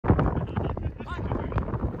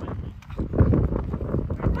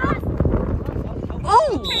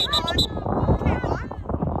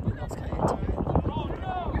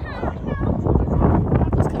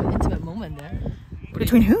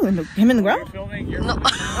Between who? And him in the ground? No.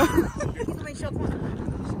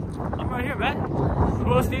 I'm right here, man.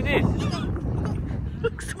 Who else do you need?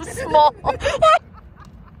 Looks so small. Okay.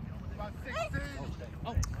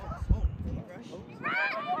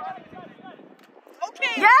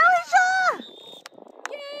 Yeah, Elisha!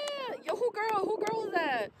 Yeah! Yo, who girl is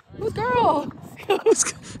that? Who's girl?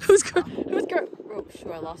 Who's girl? Oh,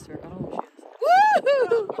 shoot, I lost her. I don't know who she is.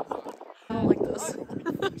 Woo! I don't like this.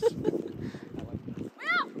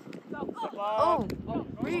 Oh,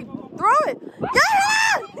 Reed, throw it!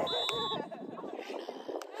 Yeah!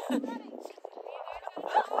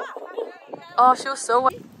 Oh, she was so.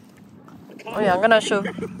 Oh yeah, I'm gonna show.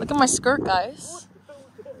 Look at my skirt, guys.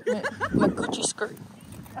 My Gucci skirt.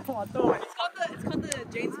 It's called the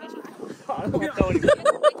Jane special.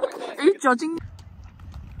 Are you judging?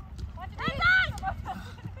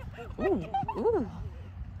 Ooh, ooh.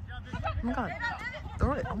 Oh my god.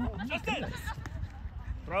 Throw it. Oh my goodness.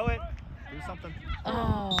 Throw it. Do something.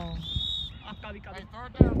 Oh.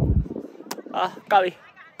 아, 까비.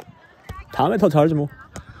 다음에 더 잘하지 뭐.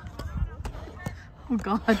 Oh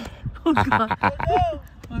god. Oh god.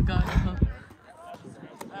 Oh god.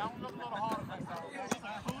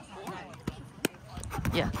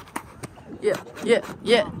 Yeah. Yeah.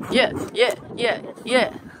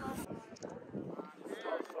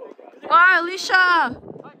 와, Elisha!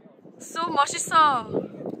 So 멋있어.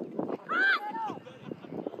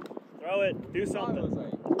 Throw it. Do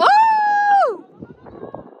something. Oh!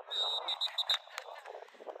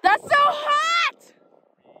 That's so hot!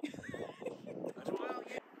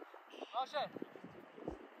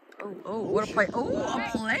 Oh, what a play. Oh, a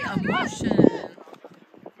play of motion.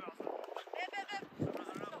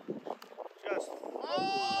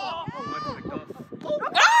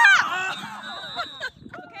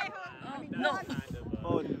 No.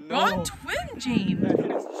 Oh, no. Wrong twin, James. It's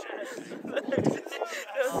gonna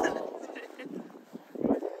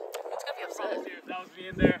be upset. If that was me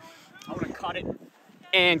in there, I would have caught it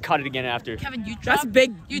and caught it again after. Kevin, you That's dropped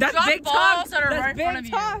big. You That's dropped big balls talk. that are That's right in big front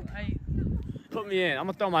of talk. you. Put me in. I'm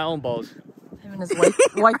gonna throw my own balls. Him and his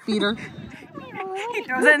white beater. He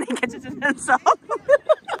throws it and he catches it himself.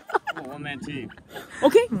 I'm a one-man team.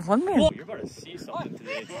 Okay. One man. You're about to see something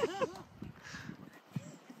today.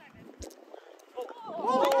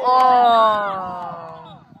 Oh.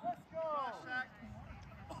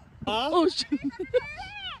 Oh shit.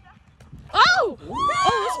 Oh!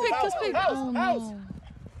 Oh, let's pick. Oh no.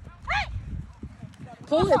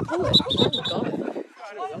 Pull it. Oh god.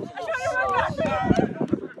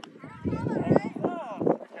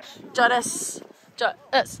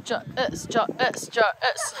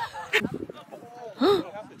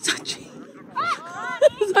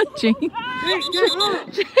 Is that Jane?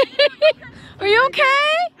 Are you okay?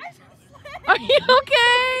 Are you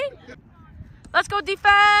okay? Let's go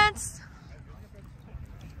defense!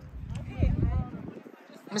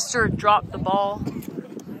 Mr. Drop the ball.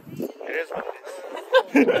 It is what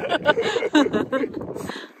it is.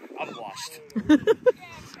 I'm washed.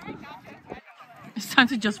 It's time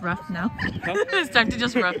to just ref now. It's time to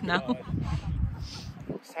just ref now.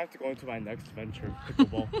 It's time to go into my next venture,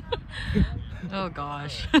 pickleball. Oh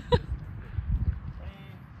gosh.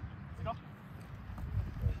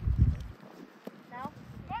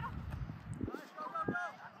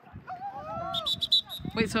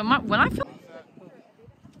 Wait, so when I feel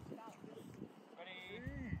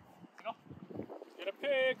Get a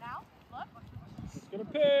pick. Get a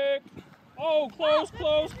pick. Oh, close.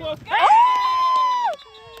 Hey!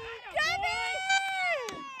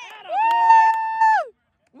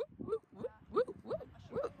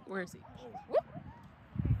 Where is he?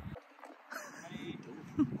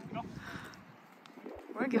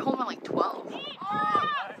 We're gonna get home at like 12. Oh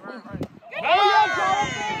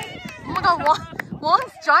my god,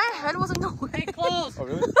 Juan's giant head was in the way. Close. Oh,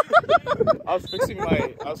 really? I was fixing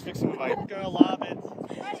my gonna lob it.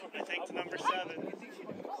 That's what I take to number 7.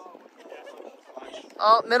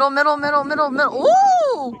 Oh, middle.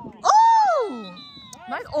 Ooh! Oh!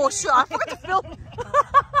 Nice. Oh shit, I forgot to film.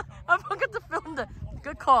 I forgot to film the.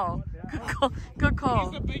 Good call. Good call.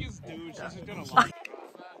 He's the biggest dude. She's just gonna lob it.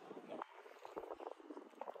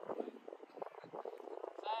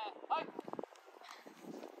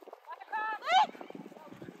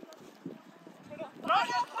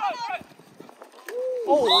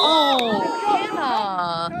 Oh,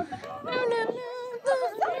 Hannah.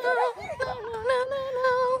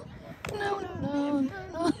 No.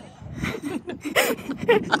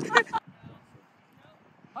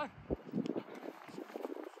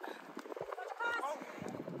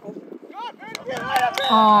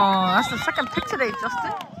 Oh, that's the second pick today,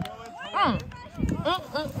 Justin.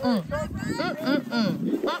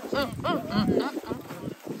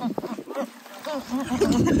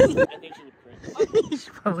 She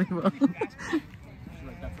probably will.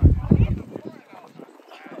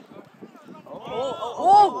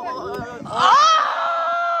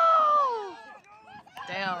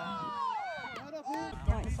 Damn.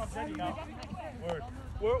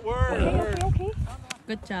 Word.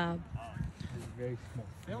 Good job. Very small.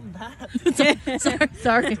 Film that.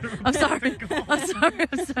 sorry. I'm sorry.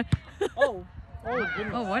 Oh,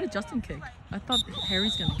 goodness. Oh, why did Justin kick? I thought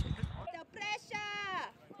Harry's gonna kick.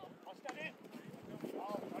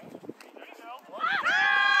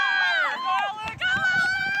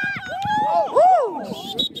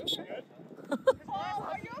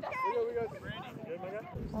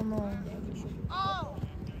 Oh no.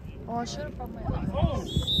 Oh, I should have brought my eyes.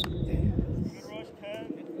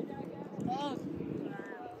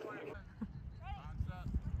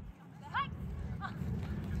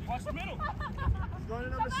 Watch the middle. He's going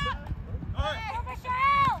in on the side.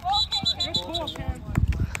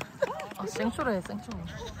 아, 생쇼래, 생쇼.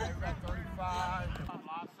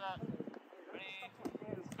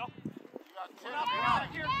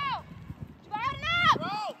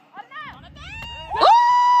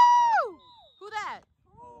 Who that?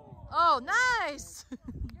 Oh, nice.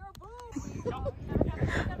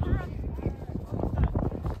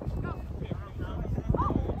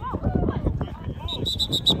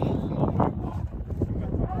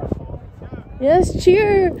 Yes,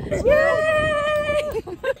 cheer! Yay!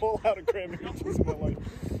 Pull out a cranberry juice in my life.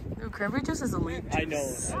 Dude, cranberry juice is elite juice. I know.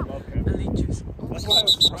 I love cranberry. Elite juice. That's why I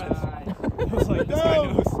was surprised. I was like, this guy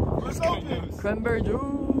knows. This guy knows. Cranberry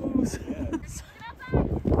juice. Yes.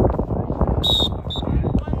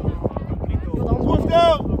 Swift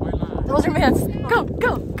out! Those are mans. Go,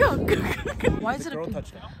 go, go, go, go. Why is it Throw a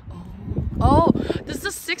touchdown. Oh, does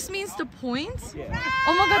the 6 means the points? Yeah.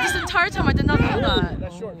 Oh my god, this entire time I did not know that.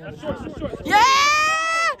 That's short. That's short. Yeah!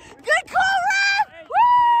 Good call, Ref!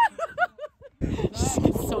 Woo! She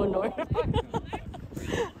gets so annoyed.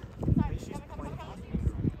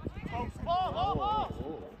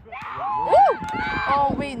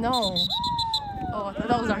 Oh, wait, no. Oh, I thought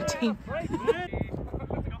that was our team. Right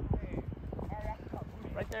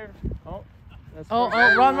there. Oh. Oh,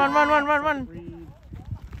 run.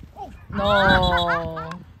 No.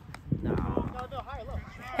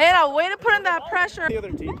 Hey, now, way to put in that pressure. The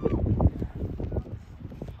other team.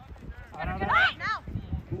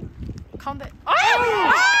 Count it. Oh!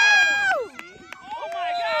 Oh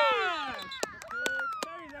my god!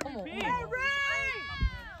 Oh!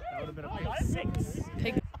 That would have been a pick 6.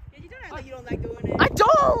 Pick. You don't act like you don't like doing it. I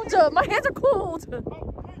don't! My hands are cold! Go!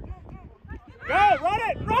 Run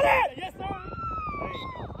it! Run it! Yes, sir!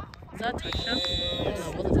 Is that a touchdown? I don't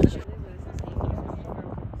know. What's a touchdown?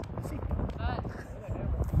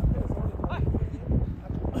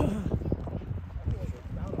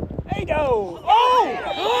 There you go! Oh!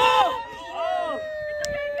 Oh!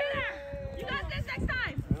 You got this next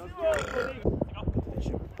time.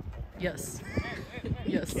 Yes.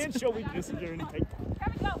 Yes. Can't show weakness if you're any take.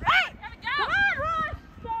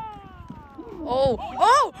 Oh!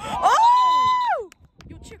 Oh! Oh!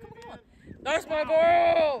 Yo, cheer, come on. That's my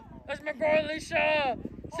girl! That's my girl, Elisha!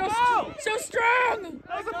 So strong!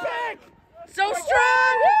 That was a pick! So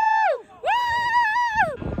strong! Woo! Woo!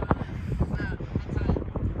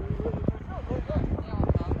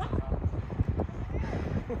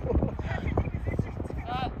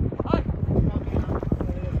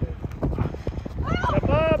 Step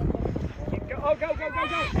up! Keep go. Oh, go!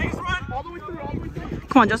 Nice run! All the way through.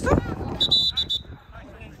 Come on, Justin.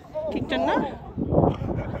 Kicked in there.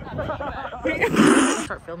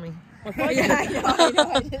 Start filming. Yeah, I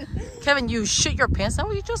know. Kevin, you shit your pants. Is that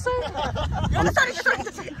what you just said?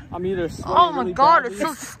 I'm either Oh my god, it's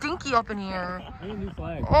so stinky up in here. I need a new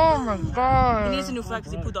flag. Oh my god. He needs a new flag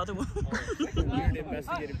because he put the other one. Weird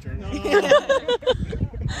investigative journalism.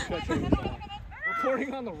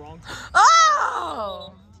 Reporting on the wrong time.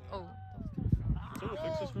 Oh! Oh. Someone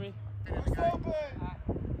fix this for me?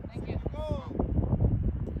 Thank you.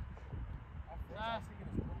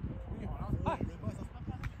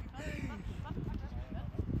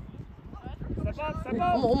 Step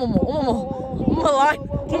up!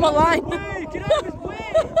 어머 line. Hey, get out of his way!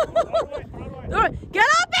 Get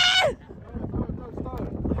up in!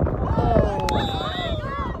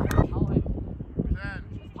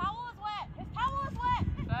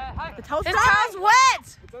 The towel's His towel's wet!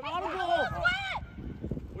 It's an audible!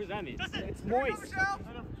 What does that mean? It's moist.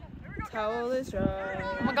 towel is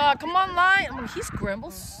dry. Oh my god, come on line. Oh, he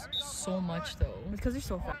scrambles so much though. It's because he's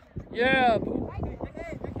so fat. Yeah, boo.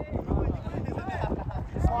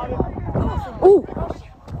 Ooh.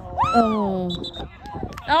 Oh.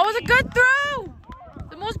 That was a good throw.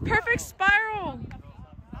 The most perfect spiral.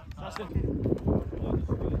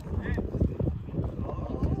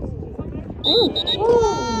 Ooh.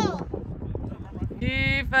 Ooh.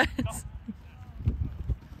 Defense.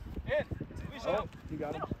 Oh, you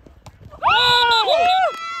got him. Oh!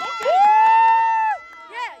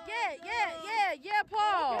 Yeah,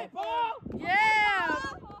 Paul. Okay, Paul. Yeah.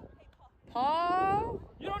 Paul.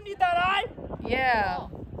 You don't need that eye. Yeah.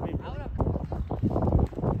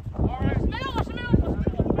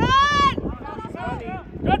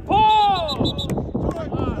 Good Paul.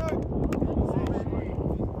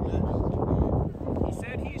 He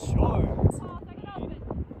said he's short.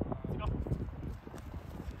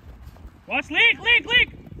 Watch, leak.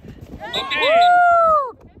 Okay.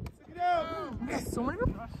 So many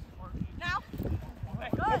people.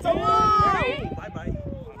 It's a woo! Bye-bye.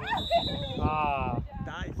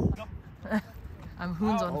 Dive. I'm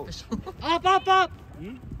Hoon's unofficial. Up.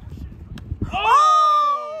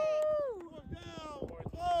 Oh!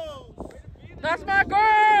 That's my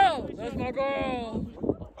girl! That's my girl!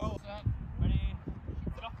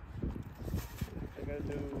 They're gonna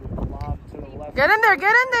do lob to the left. Get in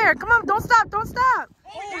there! Come on, don't stop!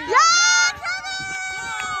 Yeah,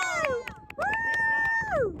 Kevin!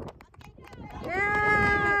 Woo!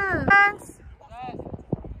 Yeah! Thanks.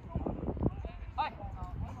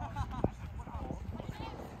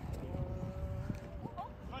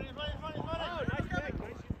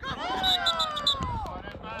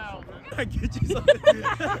 I get you something.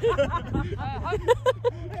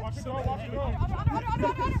 Watch the door.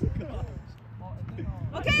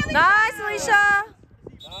 Okay, Elisha. Nice, Elisha!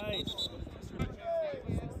 Nice.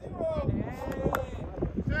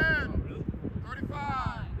 10,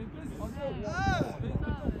 35,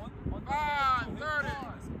 5, 30.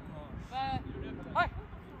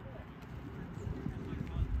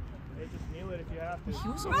 Hey, just kneel it if you have to. He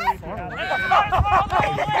was so If you far have away.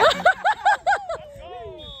 to.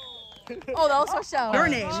 Oh, that was so shallow. Your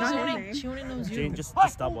name, not his name. She only knows you. Jane, just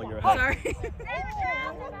stop while you're ahead. Sorry.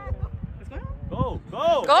 Go!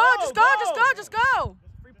 Go, just go!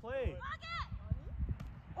 Free play.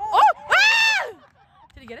 Oh! Ah!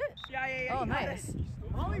 Did he get it? Yeah. Oh, nice.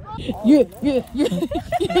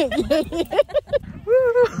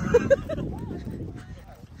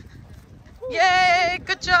 Yay!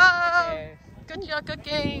 Good job! Good job, good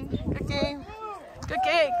game. Good game.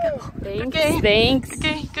 Thanks.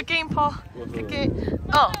 Good game, Paul. Good game.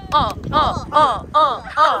 Yeah.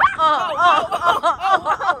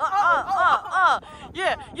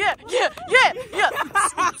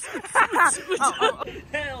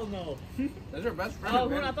 Hell no. That's your best friend. Oh,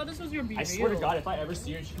 Hoon, I thought this was your be I swear to God, if I ever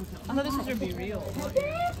see her, she I thought this was your be real.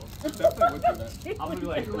 Definitely would do that. I'm gonna be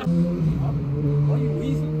like, Why are you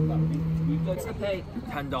wheezing?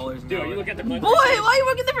 $10. dude, you look at the Boy, why are you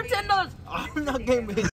working there for $10? I'm not getting paid.